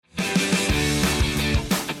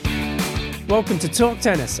Welcome to Talk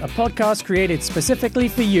Tennis, a podcast created specifically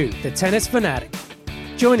for you, the tennis fanatic.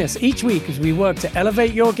 Join us each week as we work to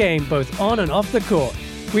elevate your game both on and off the court.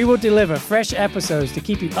 We will deliver fresh episodes to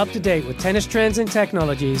keep you up to date with tennis trends and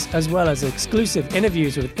technologies, as well as exclusive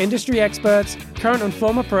interviews with industry experts, current and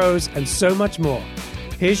former pros, and so much more.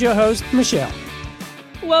 Here's your host, Michelle.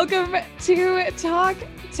 Welcome to Talk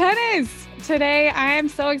Tennis. Today, I am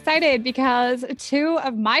so excited because two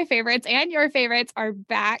of my favorites and your favorites are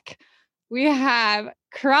back. We have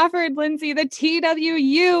Crawford Lindsay, the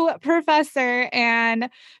TWU professor, and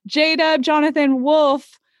J-Dub Jonathan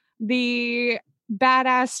Wolf, the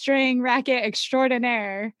badass string racket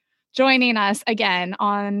extraordinaire, joining us again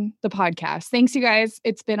on the podcast. Thanks, you guys.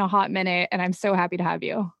 It's been a hot minute, and I'm so happy to have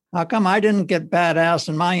you. How come I didn't get badass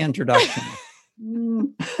in my introduction?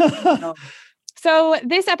 So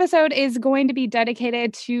this episode is going to be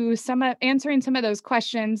dedicated to answering some of those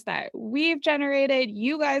questions that we've generated,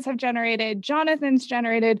 you guys have generated, Jonathan's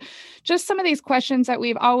generated, just some of these questions that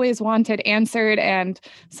we've always wanted answered. And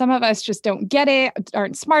some of us just don't get it,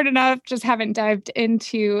 aren't smart enough, just haven't dived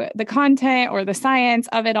into the content or the science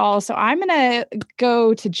of it all. So I'm going to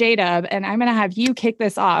go to J-Dub and I'm going to have you kick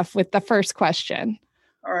this off with the first question.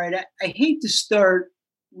 All right. I hate to start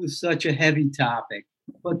with such a heavy topic,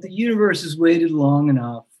 but the universe has waited long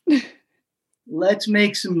enough. Let's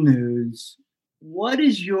make some news. What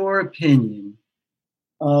is your opinion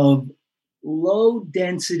of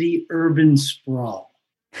low-density urban sprawl?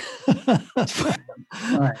 All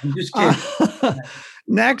right, I'm just kidding.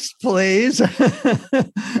 Next, please. All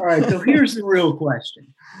right, so here's the real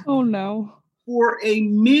question. Oh, no. For a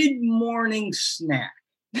mid-morning snack,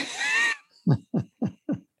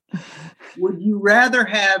 would you rather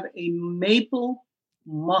have a maple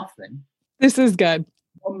muffin? This is good.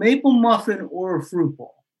 A maple muffin or a fruit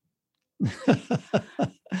bowl?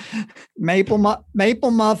 Maple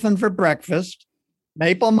muffin for breakfast,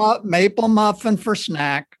 maple muffin for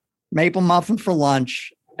snack, maple muffin for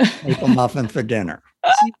lunch, maple muffin for dinner.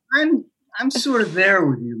 See, I'm sort of there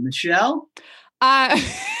with you, Michelle.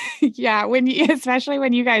 Yeah, especially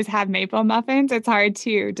when you guys have maple muffins, it's hard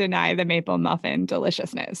to deny the maple muffin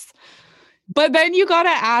deliciousness. But then you got to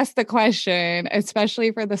ask the question,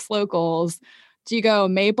 especially for the slocals, do you go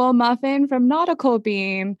maple muffin from Nautical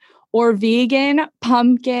Bean or vegan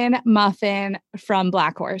pumpkin muffin from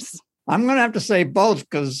Black Horse? I'm going to have to say both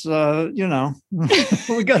because, we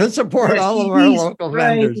got to support all of our local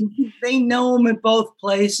vendors. They know him at both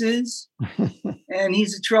places. And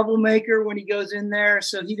he's a troublemaker when he goes in there.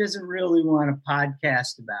 So he doesn't really want a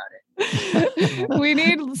podcast about it. We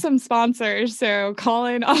need some sponsors. So call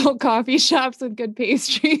in all coffee shops with good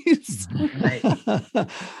pastries. Right.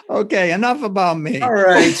 Okay, enough about me. All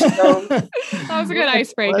right. So that was a good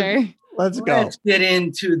icebreaker. Let's go. Let's get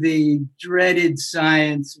into the dreaded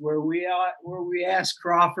science where we ask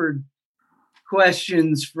Crawford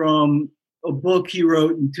questions from a book he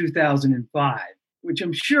wrote in 2005, which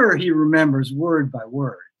I'm sure he remembers word by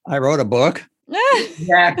word. I wrote a book?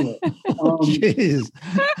 Exactly. Jeez.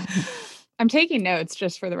 I'm taking notes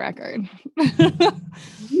just for the record.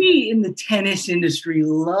 We in the tennis industry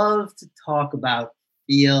love to talk about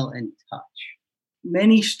feel and touch.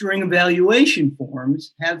 Many string evaluation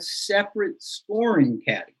forms have separate scoring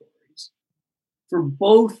categories for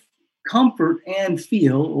both comfort and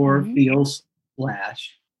feel, or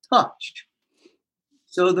feel/touch.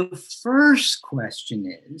 So the first question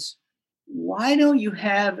is, why don't you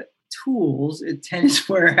have tools at Tennis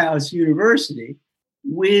Warehouse University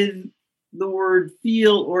with the word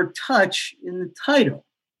feel or touch in the title?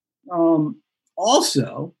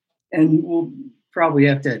 Also, and we'll probably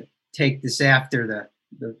have to take this after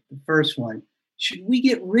the first one, should we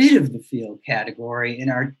get rid of the field category in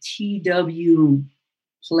our TW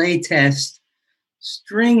playtest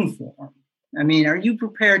string form? I mean, are you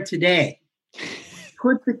prepared today to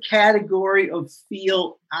put the category of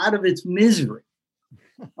feel out of its misery?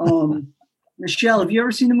 Michelle, have you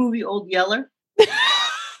ever seen the movie Old Yeller?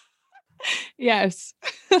 Yes.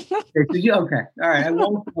 Okay. All right. I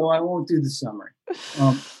won't do the summary.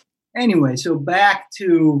 Anyway, so back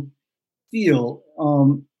to feel.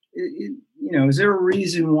 Is there a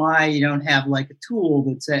reason why you don't have like a tool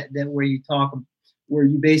that's that where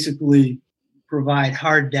you basically provide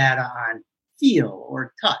hard data on feel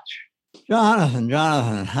or touch? Jonathan,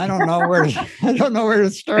 I don't know where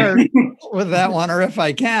to start with that one, or if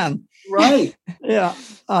I can. Right. Yeah.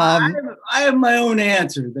 I have my own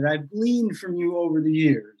answer that I've gleaned from you over the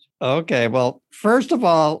years. Okay. Well, first of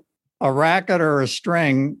all, a racket or a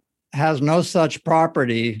string has no such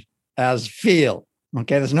property as feel.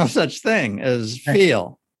 Okay. There's no such thing as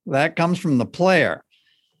feel. That comes from the player.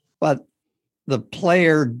 But the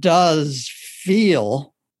player does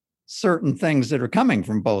feel certain things that are coming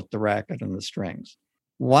from both the racket and the strings.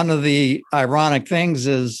 One of the ironic things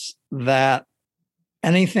is that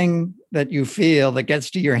anything that you feel that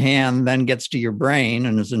gets to your hand then gets to your brain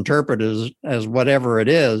and is interpreted as whatever it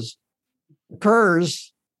is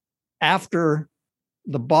occurs after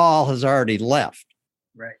the ball has already left.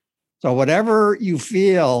 Right. So whatever you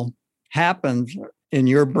feel happens in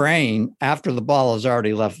your brain after the ball has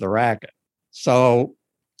already left the racket. So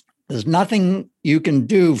there's nothing you can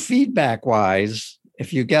do feedback-wise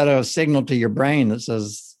if you get a signal to your brain that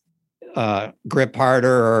says grip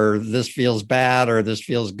harder or this feels bad or this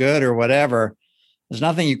feels good or whatever. There's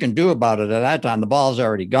nothing you can do about it at that time. The ball's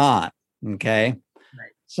already gone, okay?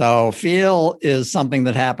 Right. So feel is something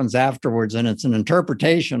that happens afterwards, and it's an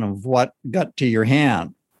interpretation of what got to your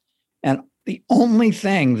hand. And the only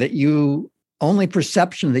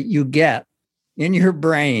perception that you get in your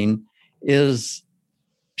brain is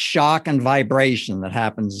shock and vibration that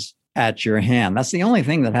happens at your hand. That's the only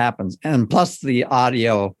thing that happens. And plus the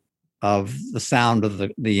audio of the sound of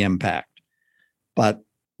the impact. But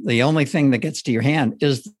the only thing that gets to your hand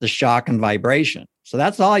is the shock and vibration. So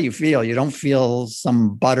that's all you feel. You don't feel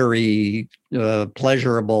some buttery,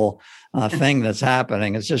 pleasurable thing that's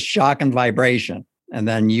happening. It's just shock and vibration. And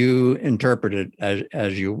then you interpret it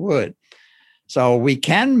as you would. So we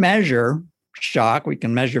can measure shock. We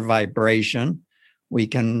can measure vibration. We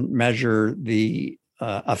can measure the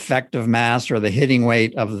effective mass or the hitting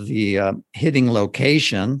weight of the hitting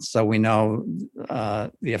location. So we know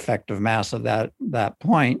the effective mass of that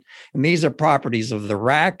point. And these are properties of the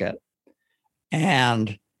racket.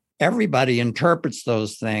 And everybody interprets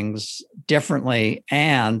those things differently.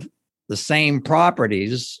 And the same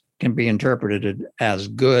properties can be interpreted as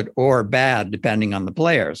good or bad, depending on the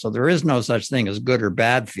player. So there is no such thing as good or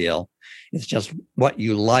bad feel. It's just what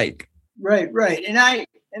you like. Right. And I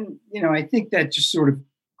think that just sort of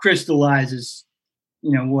crystallizes,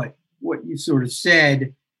 what you sort of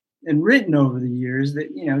said and written over the years, that,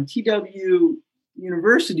 TW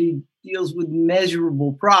University deals with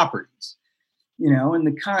measurable properties, and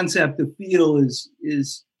the concept of feel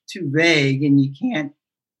is too vague and you can't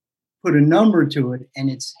put a number to it. And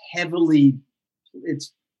it's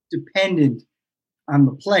dependent on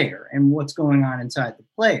the player and what's going on inside the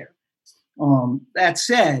player. That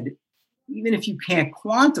said, even if you can't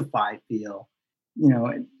quantify feel,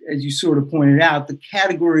 as you sort of pointed out, the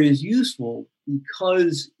category is useful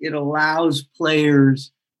because it allows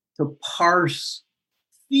players to parse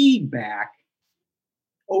feedback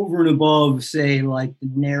over and above, say, like the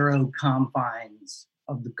narrow confines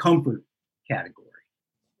of the comfort category.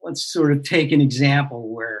 Let's sort of take an example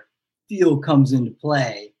where feel comes into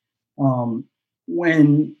play.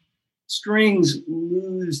 When strings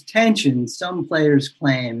lose tension, some players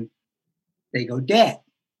claim they go dead.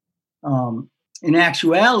 In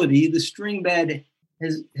actuality, the string bed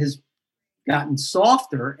has gotten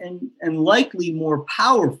softer and likely more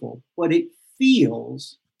powerful, but it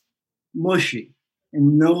feels mushy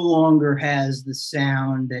and no longer has the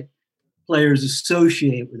sound that players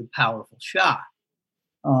associate with a powerful shot.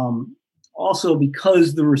 Also,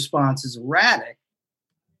 because the response is erratic,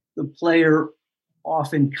 the player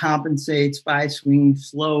often compensates by swinging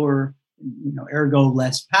slower, ergo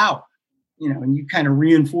less power. And you kind of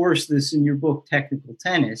reinforce this in your book, Technical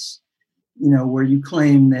Tennis, where you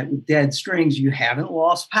claim that with dead strings, you haven't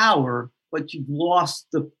lost power, but you've lost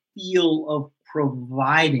the feel of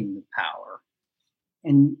providing the power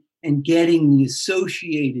and getting the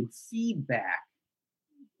associated feedback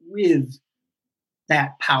with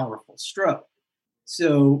that powerful stroke.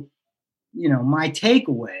 So, my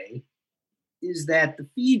takeaway is that the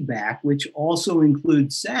feedback, which also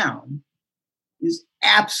includes sound, is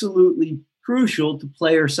absolutely crucial to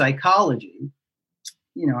player psychology.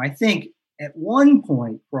 I think at one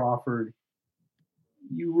point, Crawford,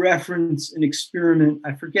 you reference an experiment.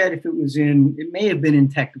 I forget if it may have been in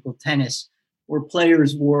Technical Tennis, where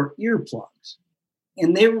players wore earplugs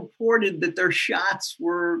and they reported that their shots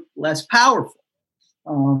were less powerful.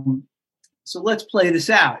 So let's play this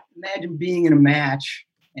out. Imagine being in a match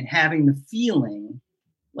and having the feeling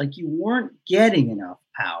like you weren't getting enough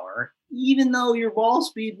power, even though your ball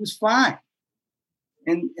speed was fine.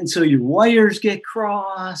 And so your wires get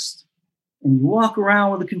crossed and you walk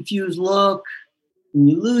around with a confused look and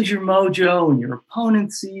you lose your mojo and your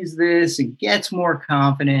opponent sees this and gets more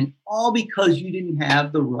confident, all because you didn't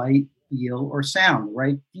have the right feel or sound, the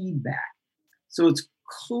right feedback. So it's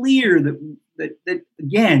clear that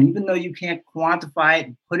again, even though you can't quantify it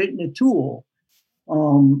and put it in a tool,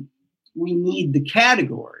 we need the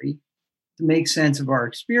category to make sense of our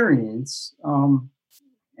experience.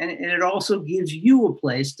 And it also gives you a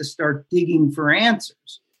place to start digging for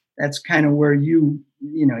answers. That's kind of where you're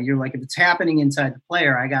like, if it's happening inside the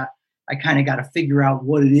player, I kind of got to figure out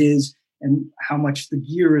what it is and how much the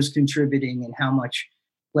gear is contributing and how much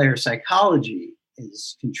player psychology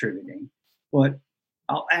is contributing. But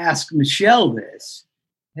I'll ask Michelle this.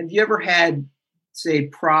 Have you ever had, say,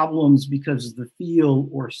 problems because of the feel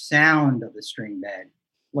or sound of the string bed?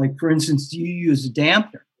 Like, for instance, do you use a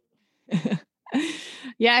dampener?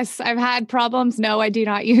 Yes, I've had problems. No, I do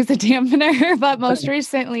not use a dampener, but most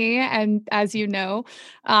recently, and as you know,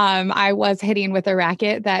 I was hitting with a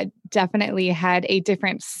racket that definitely had a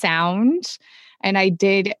different sound, and I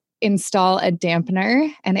did install a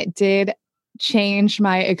dampener, and it did change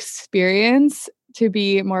my experience to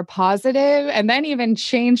be more positive, and then even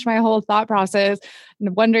change my whole thought process,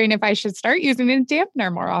 wondering if I should start using a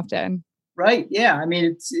dampener more often. Right. Yeah. I mean,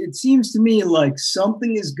 it seems to me like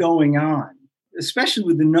something is going on, especially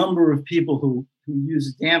with the number of people who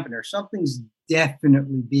use a dampener. Something's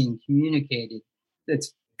definitely being communicated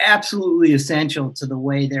that's absolutely essential to the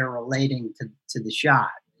way they're relating to the shot.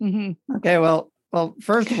 Mm-hmm. Okay, well,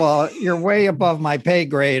 first of all, you're way above my pay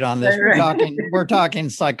grade on this. We're talking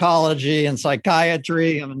psychology and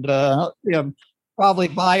psychiatry and probably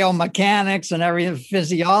biomechanics and everything,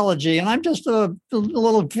 physiology. And I'm just a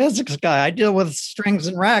little physics guy. I deal with strings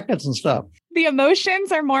and rackets and stuff. The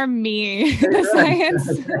emotions are more me than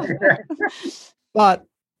science. But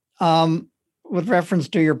with reference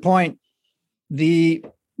to your point,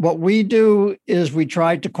 what we do is we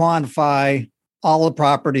try to quantify all the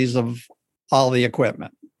properties of all the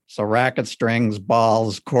equipment. So racket, strings,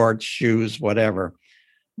 balls, courts, shoes, whatever.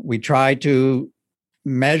 We try to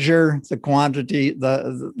measure the quantity,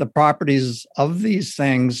 the properties of these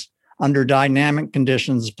things under dynamic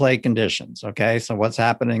conditions, play conditions. Okay, so what's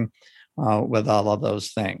happening with all of those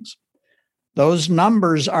things? Those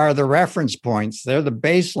numbers are the reference points. They're the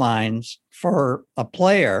baselines for a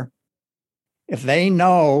player. If they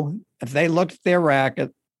look at their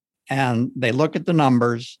racket and they look at the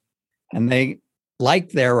numbers and they like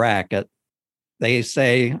their racket, they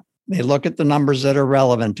look at the numbers that are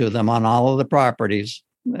relevant to them on all of the properties,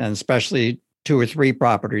 and especially 2 or 3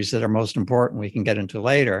 properties that are most important we can get into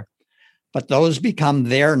later. But those become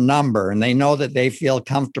their number, and they know that they feel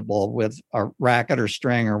comfortable with a racket or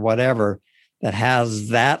string or whatever that has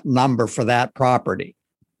that number for that property.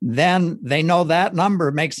 Then they know that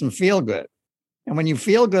number makes them feel good. And when you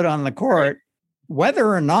feel good on the court,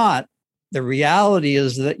 whether or not the reality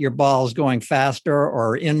is that your ball is going faster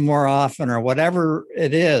or in more often or whatever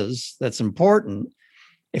it is that's important,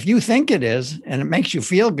 if you think it is and it makes you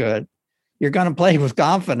feel good, you're going to play with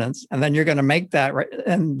confidence, and then you're going to make that,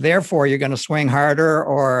 and therefore you're going to swing harder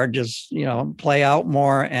or just play out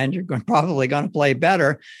more, and you're probably going to play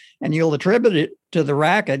better, and you'll attribute it to the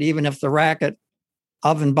racket, even if the racket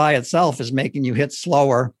of and by itself is making you hit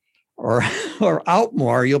slower or out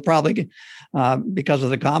more. You'll probably, because of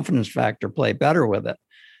the confidence factor, play better with it.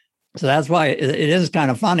 So that's why it is kind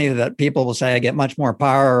of funny that people will say, I get much more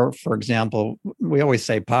power. For example, we always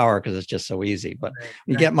say power because it's just so easy, but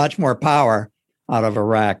you get much more power out of a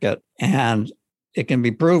racket. And it can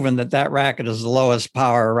be proven that racket is the lowest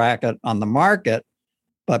power racket on the market.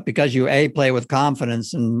 But because you play with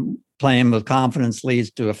confidence, and playing with confidence leads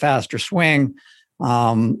to a faster swing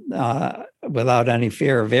without any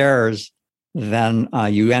fear of errors, then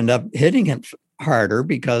you end up hitting it harder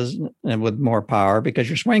and with more power because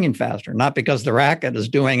you're swinging faster, not because the racket is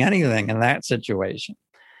doing anything in that situation.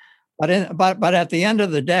 But at the end of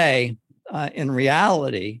the day, in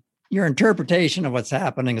reality, your interpretation of what's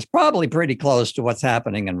happening is probably pretty close to what's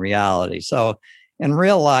happening in reality. So in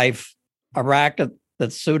real life, a racket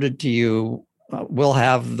that's suited to you will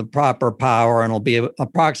have the proper power and will be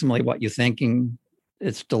approximately what you're thinking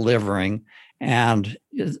it's delivering. And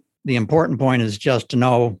the important point is just to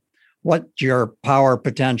know what your power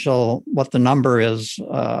potential, what the number is,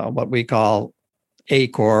 what we call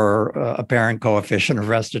ACOR, apparent coefficient of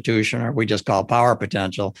restitution, or we just call power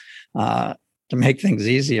potential, to make things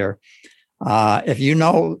easier. If you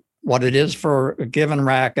know what it is for a given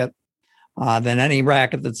racket, then any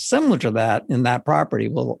racket that's similar to that in that property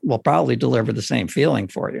will probably deliver the same feeling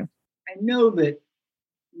for you. I know that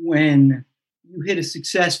when you hit a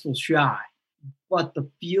successful shot, but the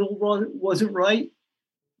feel wasn't right,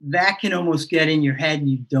 that can almost get in your head and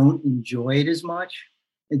you don't enjoy it as much.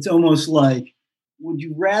 It's almost like, would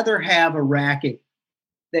you rather have a racket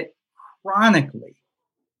that chronically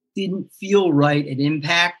didn't feel right at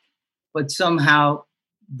impact, but somehow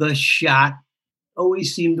the shot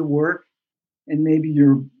always seemed to work, and maybe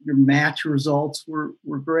your match results were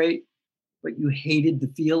great, but you hated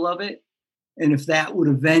the feel of it? and if that would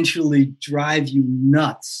eventually drive you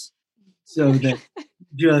nuts so that you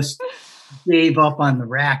just gave up on the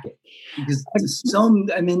racket. Because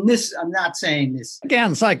I'm not saying this.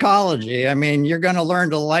 Again, psychology. I mean, you're going to learn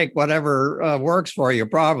to like whatever works for you,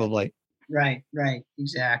 probably. Right,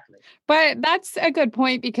 exactly. But that's a good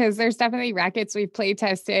point, because there's definitely rackets we've play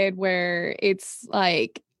tested where it's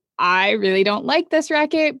like, I really don't like this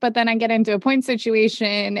racket, but then I get into a point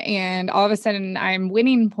situation and all of a sudden I'm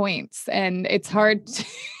winning points, and it's hard to,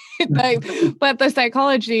 but the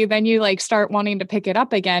psychology, then you like start wanting to pick it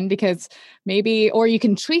up again, because maybe, or you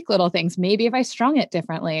can tweak little things. Maybe if I strung it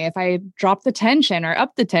differently, if I drop the tension or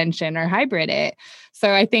up the tension or hybrid it.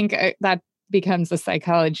 So I think that becomes a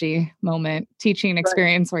psychology moment, teaching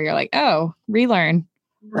experience where you're like, oh, relearn.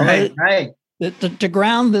 Right. To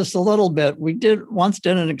ground this a little bit, we once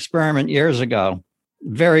did an experiment years ago,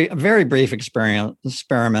 a very brief experiment,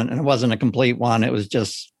 and it wasn't a complete one. It was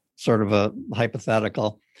just sort of a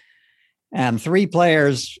hypothetical. And 3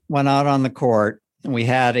 players went out on the court, and we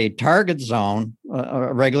had a target zone,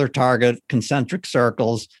 a regular target, concentric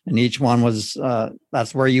circles, and each one was,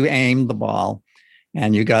 that's where you aimed the ball.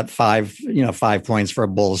 And you got 5 points for a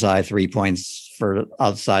bullseye, 3 points for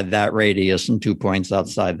outside that radius, and 2 points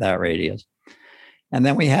outside that radius. And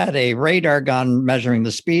then we had a radar gun measuring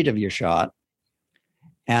the speed of your shot.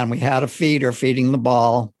 And we had a feeder feeding the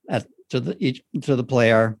ball to the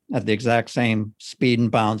player at the exact same speed and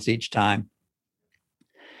bounce each time.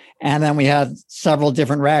 And then we had several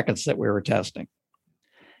different rackets that we were testing,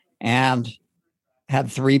 and had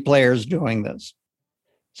 3 players doing this.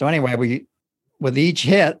 So anyway, with each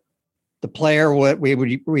hit, the player we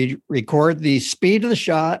would record the speed of the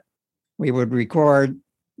shot, we would record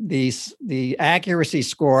the accuracy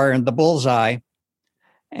score and the bullseye,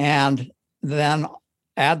 and then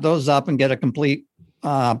add those up and get a complete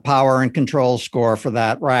power and control score for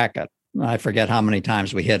that racket. I forget how many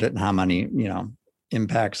times we hit it and how many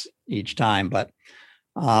impacts each time, but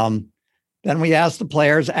then we asked the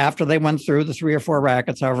players, after they went through the 3 or 4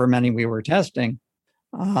 rackets, however many we were testing,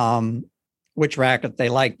 which racket they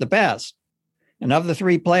liked the best. And of the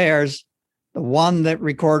 3 players, the one that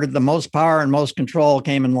recorded the most power and most control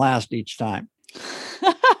came in last each time.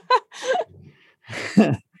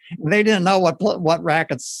 They didn't know what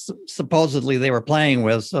rackets supposedly they were playing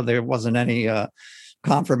with, so there wasn't any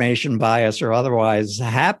confirmation bias or otherwise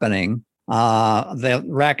happening. The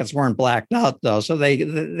rackets weren't blacked out though, so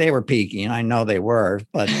they were peaking. I know they were,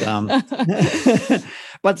 but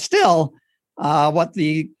but still, what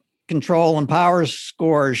the control and power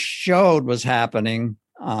scores showed was happening,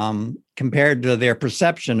 compared to their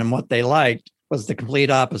perception and what they liked, was the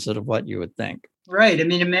complete opposite of what you would think. Right. I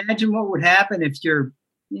mean, imagine what would happen if your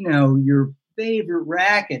favorite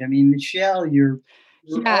racket, I mean, Michelle, your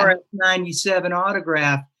RF97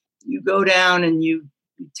 autograph, you go down and you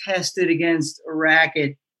test it against a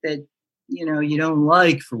racket that, you don't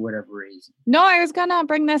like for whatever reason. No, I was going to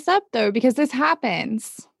bring this up though, because this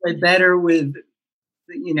happens. Play better with,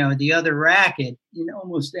 the other racket in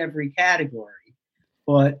almost every category.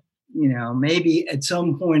 But, maybe at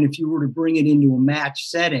some point, if you were to bring it into a match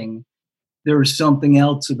setting, there's something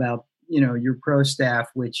else about, your pro staff,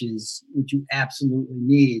 which you absolutely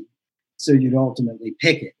need. So you'd ultimately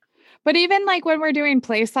pick it. But even like when we're doing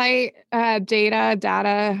play site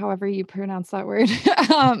data, however you pronounce that word,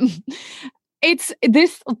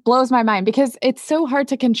 this blows my mind, because it's so hard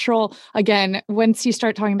to control. Again, once you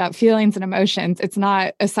start talking about feelings and emotions, it's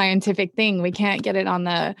not a scientific thing. We can't get it on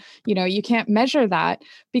the, you can't measure that,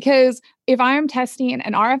 because if I'm testing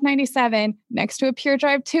an RF97 next to a Pure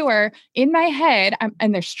Drive Tour in my head,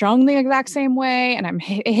 and they're strung the exact same way, and I'm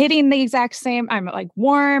hitting the exact same, I'm like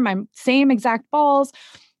warm, I'm same exact balls.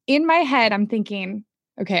 In my head, I'm thinking,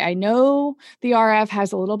 okay, I know the RF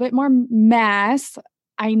has a little bit more mass.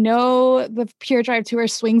 I know the Pure Drive Tour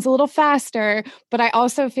swings a little faster, but I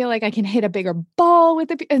also feel like I can hit a bigger ball with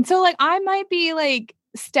the, and so like I might be like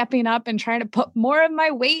stepping up and trying to put more of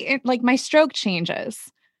my weight in, like my stroke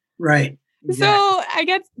changes. Right. Exactly. So I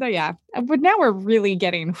guess, yeah, but now we're really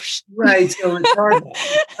getting right. So it's hard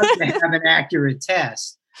to have an accurate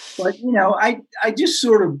test, but I just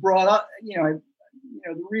sort of brought up, the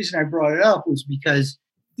reason I brought it up was because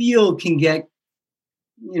feel can get,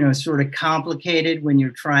 sort of complicated when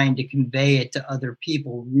you're trying to convey it to other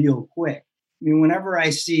people real quick. I mean, whenever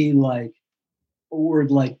I see like a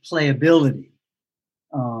word like playability,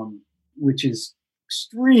 which is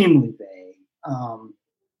extremely vague,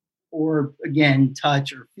 or again,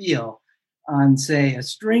 touch or feel on, say, a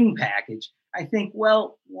string package, I think,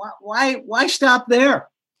 well, why stop there?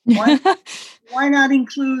 Why not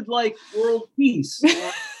include like world peace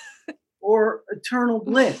or eternal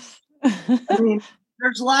bliss? I mean,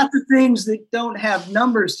 there's lots of things that don't have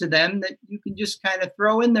numbers to them that you can just kind of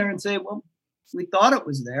throw in there and say, well, we thought it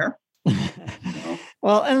was there.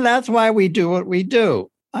 Well, and that's why we do what we do.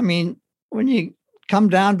 I mean, when you come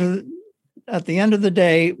down to, at the end of the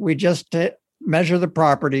day, we just measure the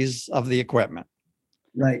properties of the equipment.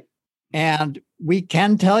 Right. And we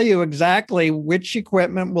can tell you exactly which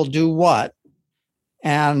equipment will do what.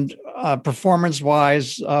 And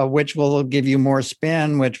performance-wise, which will give you more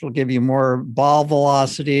spin, which will give you more ball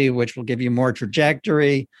velocity, which will give you more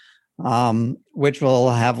trajectory, which will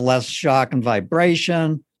have less shock and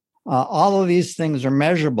vibration. All of these things are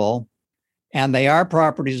measurable, and they are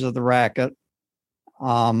properties of the racket.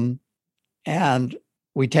 And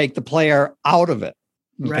we take the player out of it.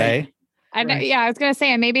 Okay. Right. I know, yeah, I was gonna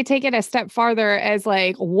say, and maybe take it a step farther as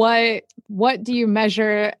like, what do you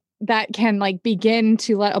measure that can like begin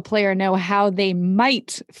to let a player know how they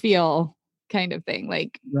might feel, kind of thing,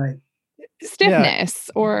 like right.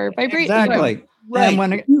 stiffness or vibration. Exactly.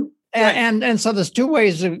 Right. And so there's two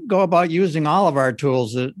ways to go about using all of our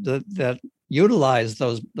tools that utilize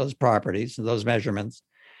those properties, those measurements.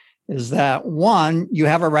 Is that one, you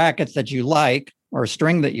have a racket that you like or a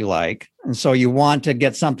string that you like, and so you want to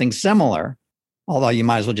get something similar, although you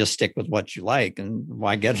might as well just stick with what you like, and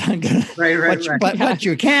why get what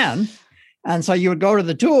you can. And so you would go to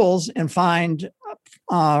the tools and find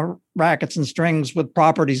rackets and strings with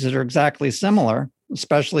properties that are exactly similar,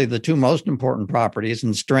 especially the two most important properties.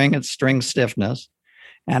 In string, it's string stiffness,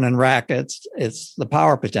 and in rackets, it's the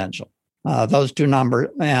power potential. Those two numbers,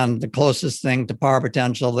 and the closest thing to power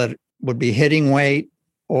potential that would be hitting weight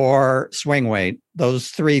or swing weight. Those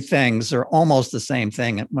three things are almost the same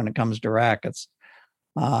thing when it comes to rackets.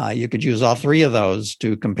 You could use all three of those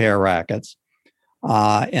to compare rackets.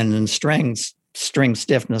 And in strings, string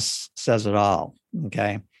stiffness says it all.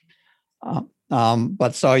 Okay.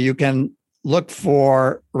 But so you can look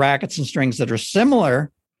for rackets and strings that are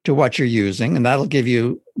similar to what you're using, and that'll give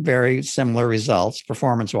you very similar results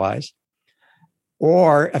performance-wise.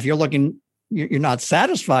 Or if you're not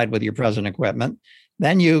satisfied with your present equipment,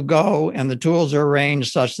 then you go and the tools are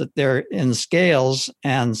arranged such that they're in scales,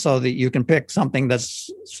 and so that you can pick something that's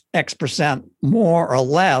X% more or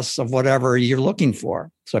less of whatever you're looking for.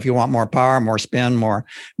 So if you want more power, more spin, more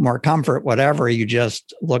comfort, whatever, you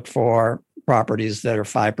just look for properties that are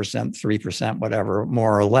 5%, 3%, whatever,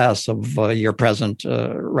 more or less of your present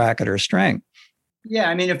racket or string. Yeah,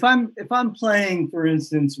 I mean, if I'm playing, for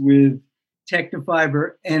instance, with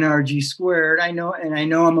Tecnifibre NRG squared, I know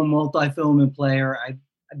I'm a multi-filament player. I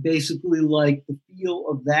basically like the feel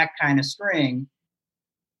of that kind of string,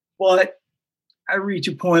 but I reach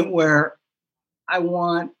a point where I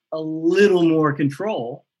want a little more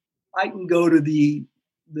control. I can go to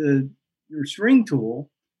your string tool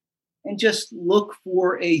and just look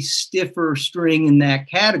for a stiffer string in that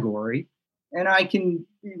category, and I can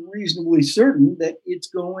be reasonably certain that it's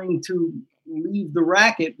going to leave the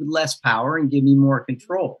racket with less power and give me more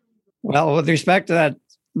control. Well, with respect to that,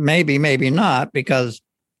 maybe not, because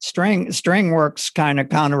string works kind of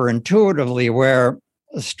counterintuitively, where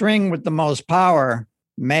a string with the most power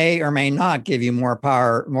may or may not give you more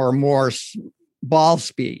power or more ball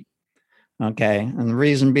speed. Okay. And the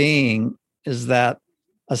reason being is that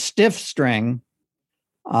a stiff string,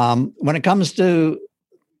 when it comes to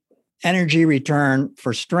energy return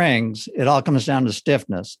for strings, it all comes down to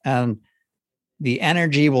stiffness, and the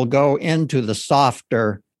energy will go into the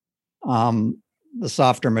softer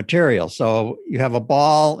material. So you have a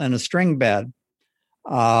ball and a string bed.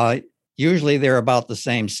 Usually they're about the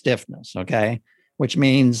same stiffness, okay? Which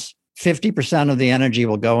means 50% of the energy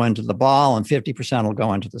will go into the ball and 50% will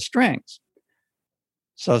go into the strings.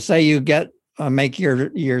 So say you make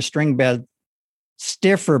your string bed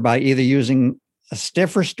stiffer by either using a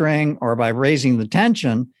stiffer string or by raising the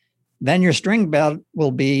tension, then your string bed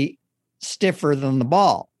will be stiffer than the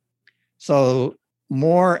ball. So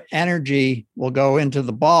more energy will go into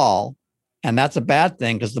the ball, and that's a bad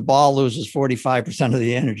thing because the ball loses 45% of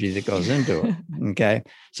the energy that goes into it. Okay.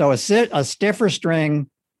 So a stiffer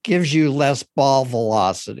string gives you less ball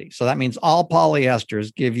velocity. So that means all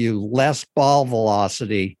polyesters give you less ball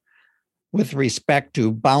velocity with respect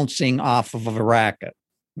to bouncing off of a racket.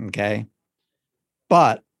 Okay.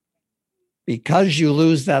 But because you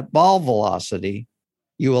lose that ball velocity,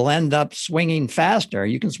 you will end up swinging faster.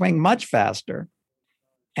 You can swing much faster.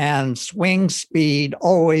 And swing speed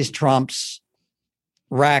always trumps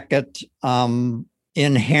racket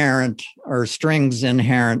inherent or strings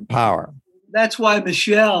inherent power. That's why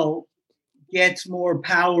Michelle gets more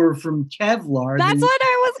power from Kevlar. That's what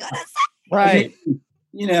I was going to say. Right.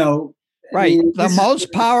 You know, Right. mean, The this is-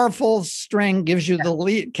 most powerful string gives you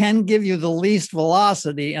can give you the least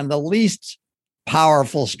velocity, and the least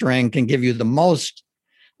powerful string can give you the most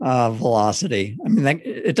velocity. I mean,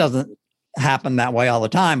 it doesn't happen that way all the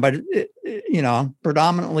time, but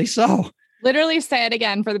predominantly so. Literally say it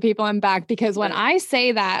again for the people in back, because when I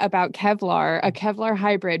say that about Kevlar, a Kevlar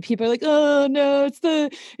hybrid, people are like, "Oh no, it's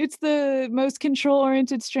the most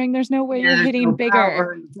control-oriented string. There's no way you're there's hitting no bigger."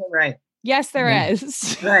 power, right? Yes, there Yeah.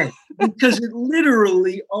 is. Right. Because it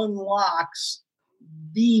literally unlocks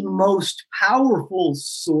the most powerful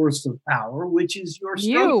source of power, which is your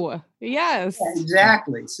stroke. Yes. Yeah,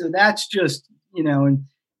 exactly. So that's just, and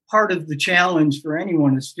part of the challenge for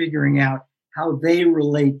anyone is figuring out how they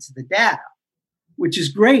relate to the data, which is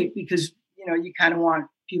great because, you kind of want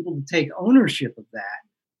people to take ownership of that.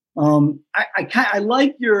 I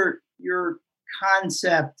like your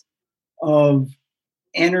concept of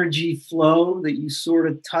energy flow that you sort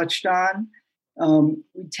of touched on.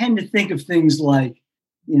 We tend to think of things like,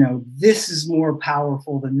 this is more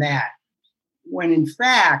powerful than that, when in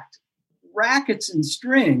fact, rackets and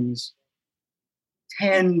strings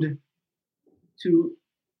tend to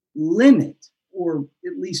limit or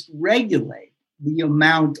at least regulate the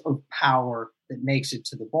amount of power that makes it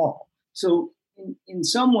to the ball. So in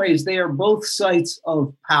some ways, they are both sites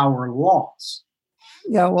of power loss.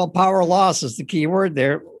 Yeah, well, power loss is the key word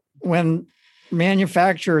there. When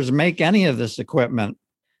manufacturers make any of this equipment,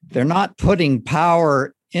 they're not putting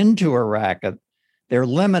power into a racket. They're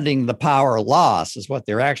limiting the power loss is what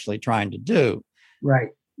they're actually trying to do. Right.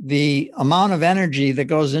 The amount of energy that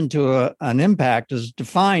goes into an impact is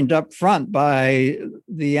defined up front by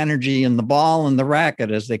the energy in the ball and the racket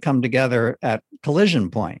as they come together at collision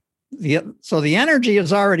point. So the energy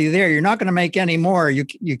is already there. You're not going to make any more.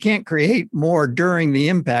 You can't create more during the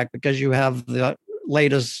impact because you have the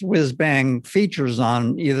latest whiz-bang features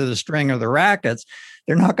on either the string or the rackets.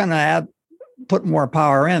 They're not going to put more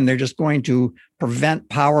power in. They're just going to prevent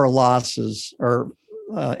power losses or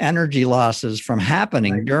energy losses from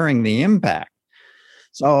happening during the impact.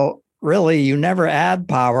 So really, you never add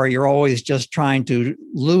power. You're always just trying to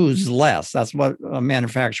lose less. That's what a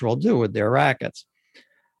manufacturer will do with their rackets.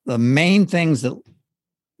 The main things that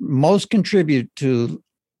most contribute to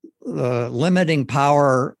limiting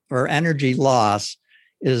power or energy loss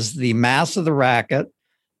is the mass of the racket,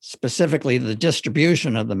 specifically the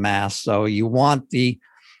distribution of the mass. So you want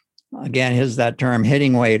again, here's that term,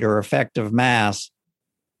 hitting weight or effective mass,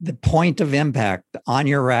 the point of impact on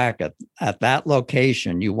your racket at that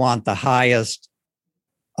location. You want the highest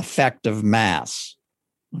effective mass.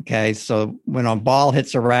 Okay, so when a ball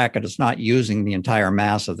hits a racket, it's not using the entire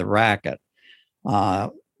mass of the racket.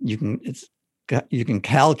 You can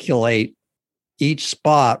calculate each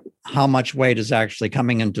spot how much weight is actually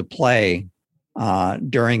coming into play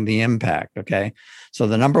during the impact. Okay, so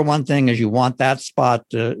the number one thing is you want that spot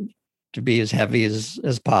to be as heavy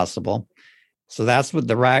as possible. So that's what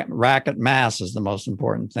the racket mass is the most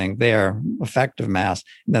important thing there, effective mass.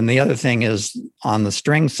 And then the other thing is on the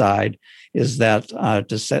string side is that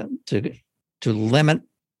to limit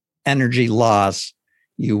energy loss,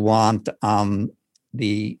 you want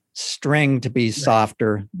the string to be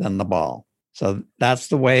softer than the ball. So that's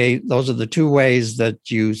the way, those are the two ways that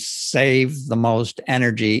you save the most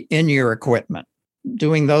energy in your equipment.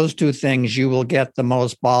 Doing those two things, you will get the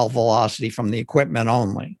most ball velocity from the equipment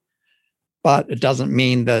only. But it doesn't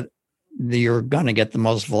mean that you're going to get the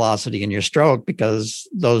most velocity in your stroke, because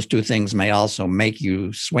those two things may also make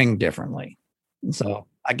you swing differently. And so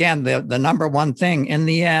again, the number one thing in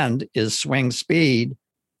the end is swing speed.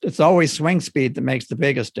 It's always swing speed that makes the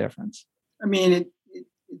biggest difference. I mean,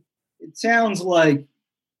 it sounds like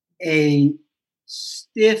a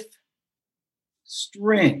stiff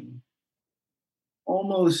string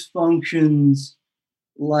almost functions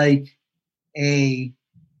like a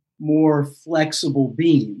more flexible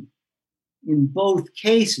beam. In both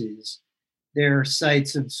cases, there are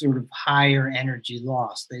sites of sort of higher energy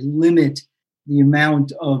loss. They limit the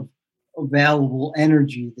amount of available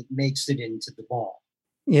energy that makes it into the ball.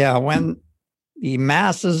 Yeah, when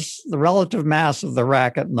the relative mass of the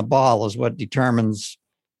racket and the ball is what determines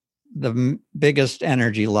the biggest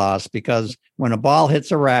energy loss, because when a ball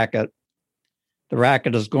hits a racket, the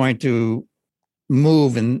racket is going to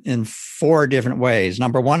move in four different ways.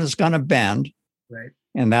 Number one, it's going to bend. Right.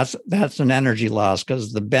 And that's an energy loss,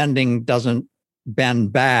 because the bending doesn't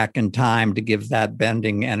bend back in time to give that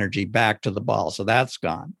bending energy back to the ball. So that's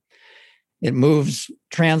gone. It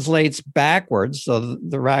translates backwards. So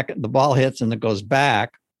the ball hits and it goes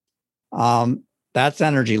back. That's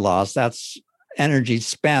energy loss. That's energy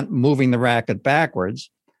spent moving the racket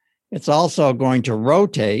backwards. It's also going to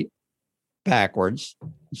rotate. backwards.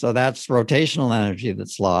 So that's rotational energy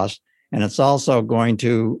that's lost. And it's also going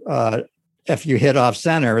to, if you hit off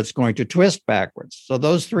center, it's going to twist backwards. So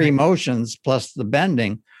those three motions plus the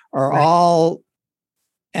bending are all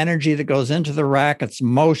energy that goes into the racket's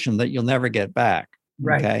motion that you'll never get back.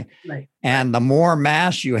 Right. Okay. Right. And the more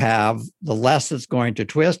mass you have, the less it's going to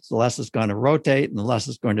twist, the less it's going to rotate, and the less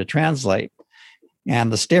it's going to translate.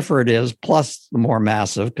 And the stiffer it is, plus the more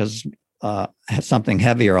massive, because something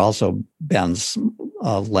heavier also bends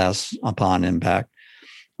less upon impact.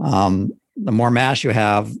 The more mass you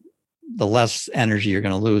have, the less energy you're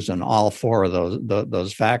going to lose in all four of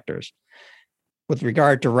those factors. With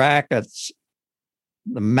regard to rackets,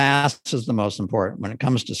 the mass is the most important. When it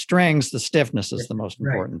comes to strings, the stiffness is the most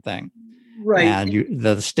important thing. Right. And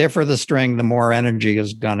the stiffer the string, the more energy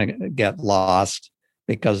is going to get lost,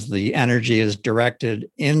 because the energy is directed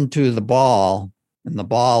into the ball, and the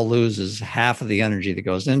ball loses half of the energy that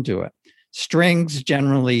goes into it. Strings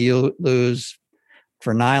generally you lose,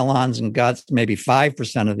 for nylons and guts, maybe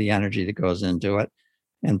 5% of the energy that goes into it.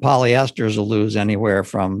 And polyesters will lose anywhere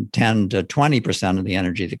from 10 to 20% of the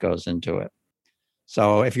energy that goes into it.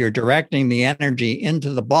 So if you're directing the energy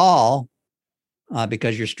into the ball,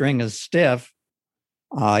 because your string is stiff,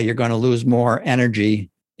 you're going to lose more energy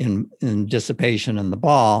in dissipation in the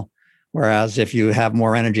ball. Whereas if you have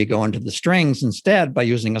more energy go into the strings instead by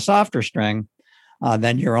using a softer string,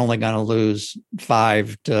 then you're only going to lose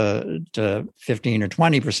 5 to 15 or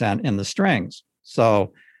 20% in the strings.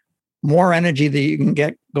 So more energy that you can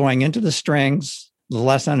get going into the strings, the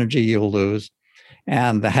less energy you'll lose.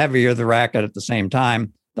 And the heavier the racket at the same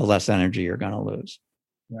time, the less energy you're going to lose.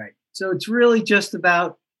 Right. So it's really just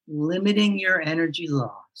about limiting your energy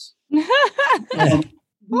loss.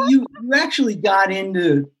 You actually got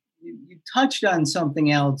into, you touched on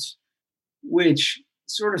something else, which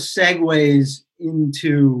sort of segues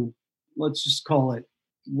into, let's just call it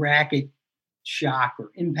racket shock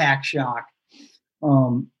or impact shock.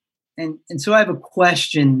 And so I have a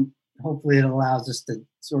question. Hopefully it allows us to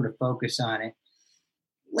sort of focus on it.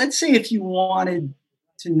 Let's say if you wanted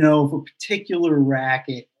to know if a particular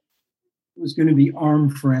racket was going to be arm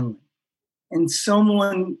friendly, and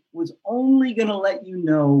someone was only going to let you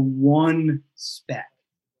know one spec,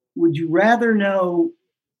 would you rather know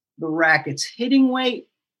the racket's hitting weight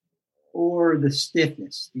or the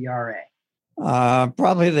stiffness, the RA?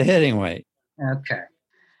 Probably the hitting weight. Okay.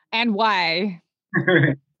 And why?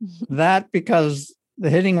 That because the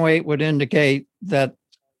hitting weight would indicate that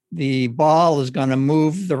the ball is going to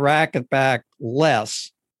move the racket back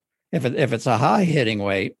less if it's a high hitting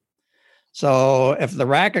weight. So if the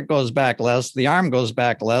racket goes back less, the arm goes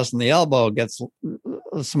back less, and the elbow gets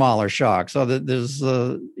a smaller shock. So that there's,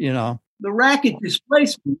 the racket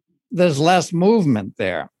displacement. There's less movement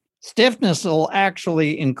there. Stiffness will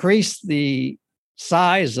actually increase the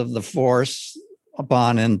size of the force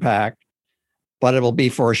upon impact, but it will be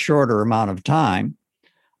for a shorter amount of time.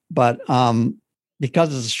 But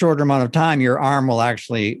because it's a shorter amount of time, your arm will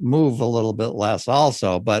actually move a little bit less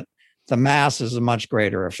also, but the mass is a much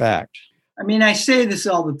greater effect. I mean, I say this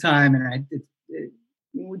all the time, and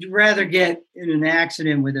would you rather get in an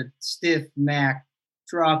accident with a stiff Mack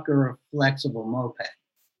truck or a flexible moped?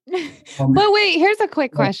 But wait, here's a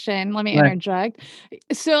quick question. Let me interject.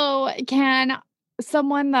 So can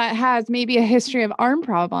someone that has maybe a history of arm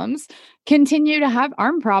problems continue to have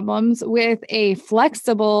arm problems with a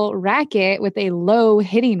flexible racket with a low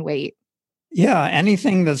hitting weight? Yeah,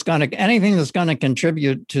 anything that's going to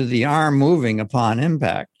contribute to the arm moving upon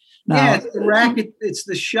impact. Now, it's the racket. It's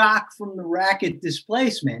the shock from the racket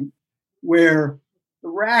displacement, where the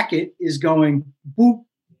racket is going boop,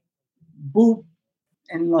 boop,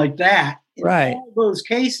 and like that. In all those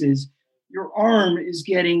cases, your arm is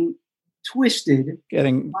getting twisted,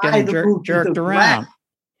 getting jerked around.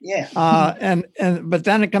 Yeah. But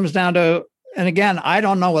then it comes down to, and again, I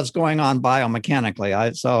don't know what's going on biomechanically.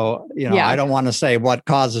 I don't want to say what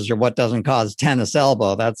causes or what doesn't cause tennis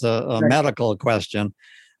elbow. That's a medical question.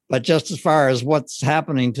 But just as far as what's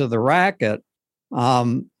happening to the racket,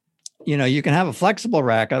 you can have a flexible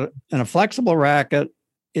racket, and a flexible racket,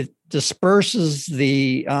 it disperses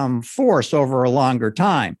the force over a longer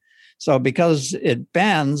time. So because it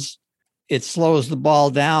bends, it slows the ball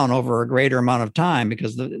down over a greater amount of time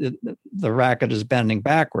because the racket is bending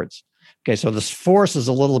backwards. Okay, so this force is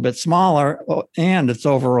a little bit smaller, and it's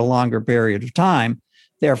over a longer period of time.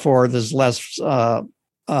 Therefore, there's less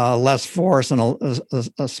force and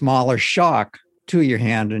a smaller shock to your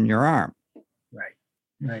hand and your arm.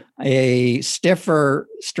 Right. A stiffer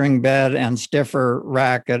string bed and stiffer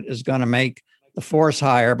racket is going to make the force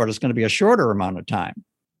higher, but it's going to be a shorter amount of time.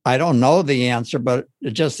 I don't know the answer, but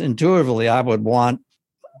just intuitively, I would want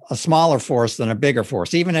a smaller force than a bigger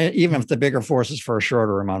force, even if the bigger force is for a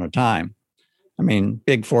shorter amount of time. I mean,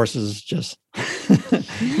 big forces just,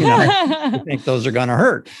 I think those are going to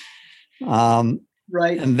hurt.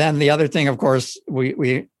 Right. And then the other thing, of course,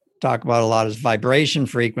 we talk about a lot is vibration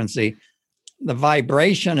frequency. The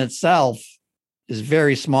vibration itself is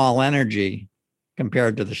very small energy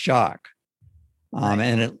compared to the shock.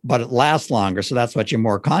 But it lasts longer. So that's what you're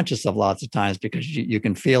more conscious of lots of times, because you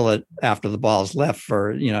can feel it after the ball's left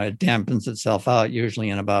it dampens itself out usually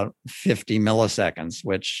in about 50 milliseconds,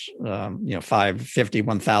 which,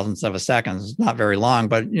 51,000ths of a second is not very long,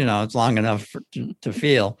 but, it's long enough to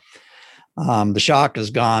feel. The shock is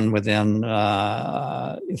gone within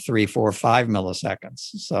 3, 4, 5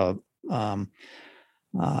 milliseconds.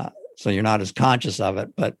 So you're not as conscious of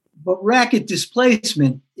it, but racket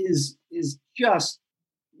displacement is just,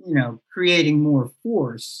 creating more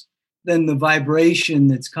force than the vibration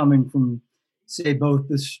that's coming from, say, both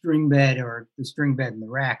the string bed or the string bed and the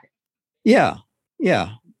racket. Yeah.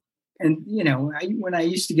 Yeah. And, when I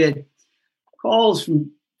used to get calls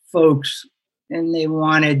from folks and they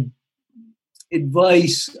wanted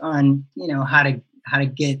advice on, how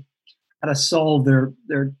to solve their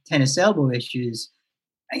tennis elbow issues,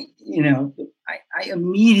 I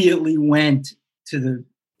immediately went to the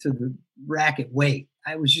racket weight.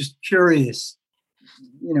 I was just curious,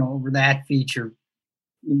 over that feature,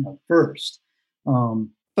 first.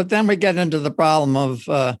 But then we get into the problem of,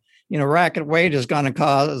 racket weight is going to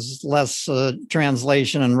cause less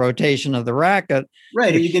translation and rotation of the racket.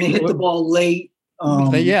 Right. Are you going to hit the ball late?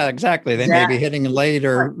 Yeah, exactly. They may be hitting late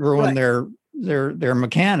or ruin their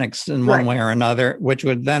mechanics in one way or another, which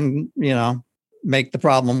would then, make the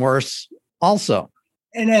problem worse also.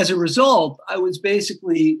 And as a result, I was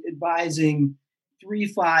basically advising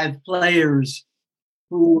 3-5 players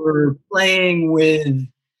who were playing with, a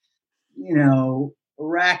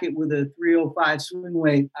racket with a 305 swing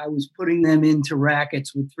weight. I was putting them into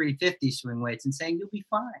rackets with 350 swing weights and saying, you'll be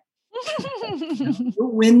fine.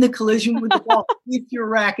 You'll win the collision with the ball if your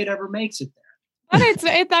racket ever makes it there. But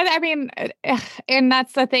and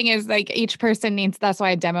that's the thing is like each person needs, that's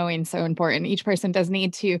why demoing is so important. Each person does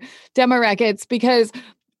need to demo rackets, because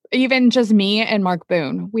even just me and Mark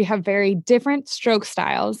Boone, we have very different stroke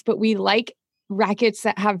styles, but we like rackets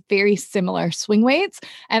that have very similar swing weights.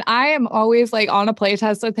 And I am always like on a play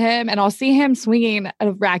test with him and I'll see him swinging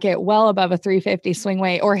a racket well above a 350 swing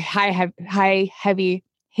weight or high heavy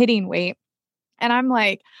hitting weight. And I'm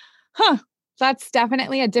like, that's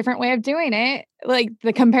definitely a different way of doing it,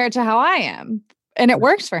 compared to how I am. And it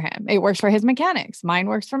works for him. It works for his mechanics. Mine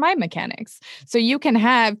works for my mechanics. So you can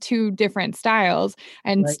have two different styles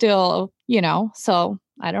and still, so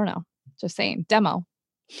I don't know, just saying, demo,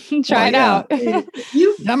 try it out.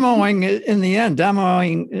 Demoing, in the end,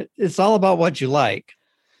 it's all about what you like.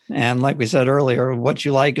 And like we said earlier, what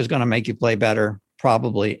you like is going to make you play better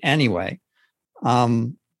probably anyway.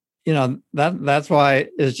 That's why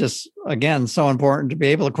it's just, again, so important to be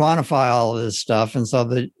able to quantify all of this stuff. And so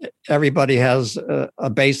that everybody has a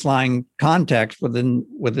baseline context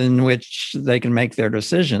within which they can make their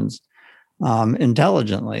decisions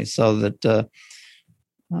intelligently so that,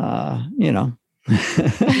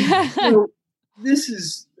 So this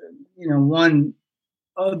is, one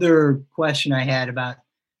other question I had about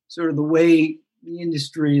sort of the way the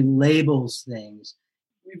industry labels things.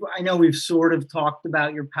 I know we've sort of talked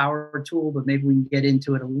about your power tool, but maybe we can get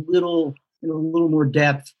into it in a little more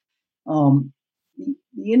depth. The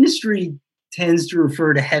industry tends to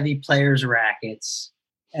refer to heavy players' rackets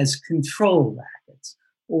as control rackets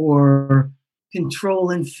or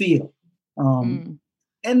control and feel. And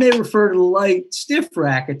they refer to light, stiff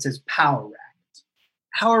rackets as power rackets.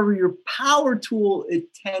 However, your power tool at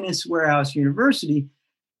Tennis Warehouse University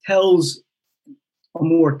tells a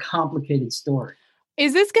more complicated story.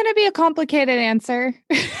 Is this going to be a complicated answer?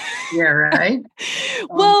 Yeah, right.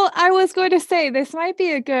 Well, I was going to say this might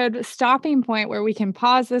be a good stopping point where we can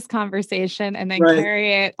pause this conversation and then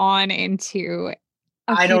carry it on into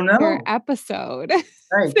a future episode.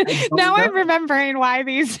 Right. Now I'm remembering why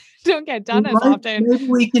these don't get done as often. Maybe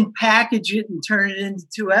we can package it and turn it into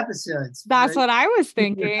 2 episodes. That's what I was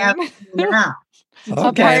thinking.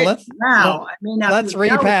 Okay, let's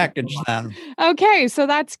repackage then. Okay, so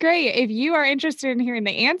that's great. If you are interested in hearing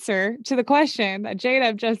the answer to the question that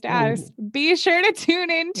Jacob just asked, be sure to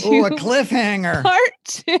tune in to a cliffhanger part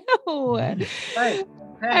 2. Right. Okay.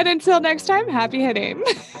 And until next time, happy hitting.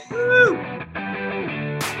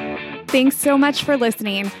 Thanks so much for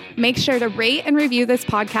listening. Make sure to rate and review this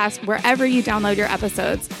podcast wherever you download your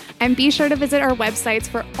episodes. And be sure to visit our websites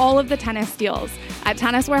for all of the tennis deals at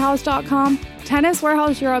tenniswarehouse.com,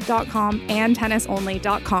 tenniswarehouseeurope.com, and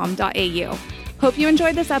tennisonly.com.au. Hope you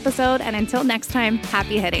enjoyed this episode, and until next time,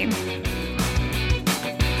 happy hitting.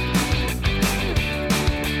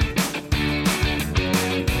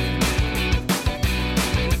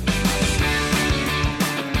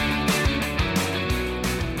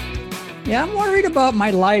 Yeah, I'm worried about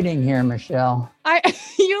my lighting here, Michelle.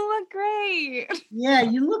 You look great. Yeah,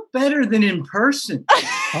 you look better than in person.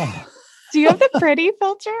 Oh. Do you have the pretty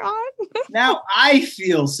filter on? Now I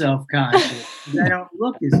feel self-conscious because I don't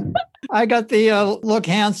look as good. I got the look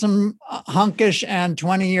handsome, hunkish, and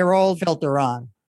 20-year-old filter on.